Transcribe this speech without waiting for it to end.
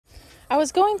I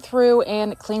was going through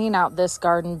and cleaning out this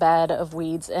garden bed of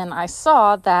weeds, and I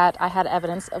saw that I had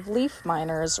evidence of leaf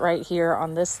miners right here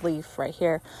on this leaf right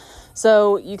here.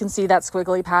 So you can see that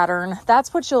squiggly pattern.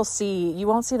 That's what you'll see. You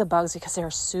won't see the bugs because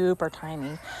they're super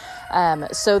tiny.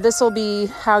 So this will be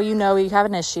how you know you have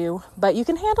an issue, but you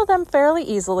can handle them fairly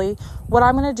easily. What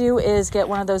I'm going to do is get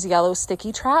one of those yellow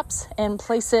sticky traps and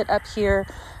place it up here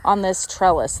on this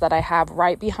trellis that I have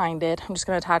right behind it. I'm just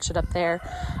going to attach it up there.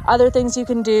 Other things you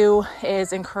can do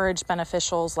is encourage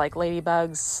beneficials like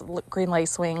ladybugs, green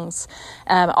lacewings.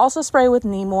 Also spray with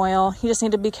neem oil. You just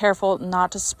need to be careful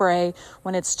not to spray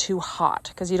when it's too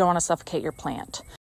hot because you don't want to suffocate your plant.